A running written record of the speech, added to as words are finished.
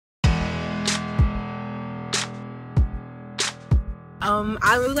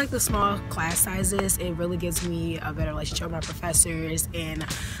I really like the small class sizes. It really gives me a better relationship with my professors, and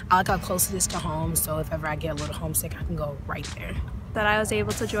I like how close it is to home, so if ever I get a little homesick, I can go right there. That I was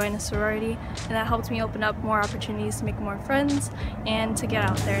able to join a sorority, and that helped me open up more opportunities to make more friends and to get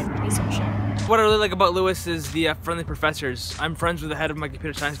out there and be social. What I really like about Lewis is the friendly professors. I'm friends with the head of my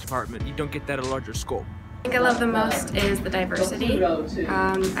computer science department. You don't get that at a larger school. I think I love the most is the diversity.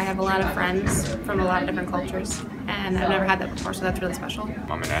 I have a lot of friends from a lot of different cultures, and I've never had that before, so that's really special.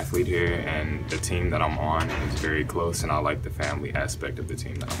 I'm an athlete here, and the team that I'm on is very close, and I like the family aspect of the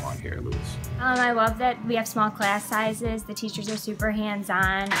team that I'm on here at Lewis. I love that we have small class sizes. The teachers are super hands-on.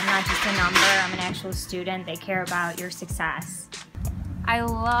 I'm not just a number, I'm an actual student. They care about your success. I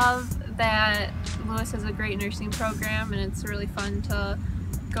love that Lewis has a great nursing program, and it's really fun to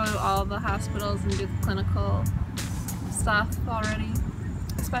go to all the hospitals and do the clinical stuff already.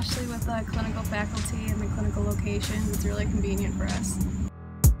 Especially with the clinical faculty and the clinical locations, it's really convenient for us.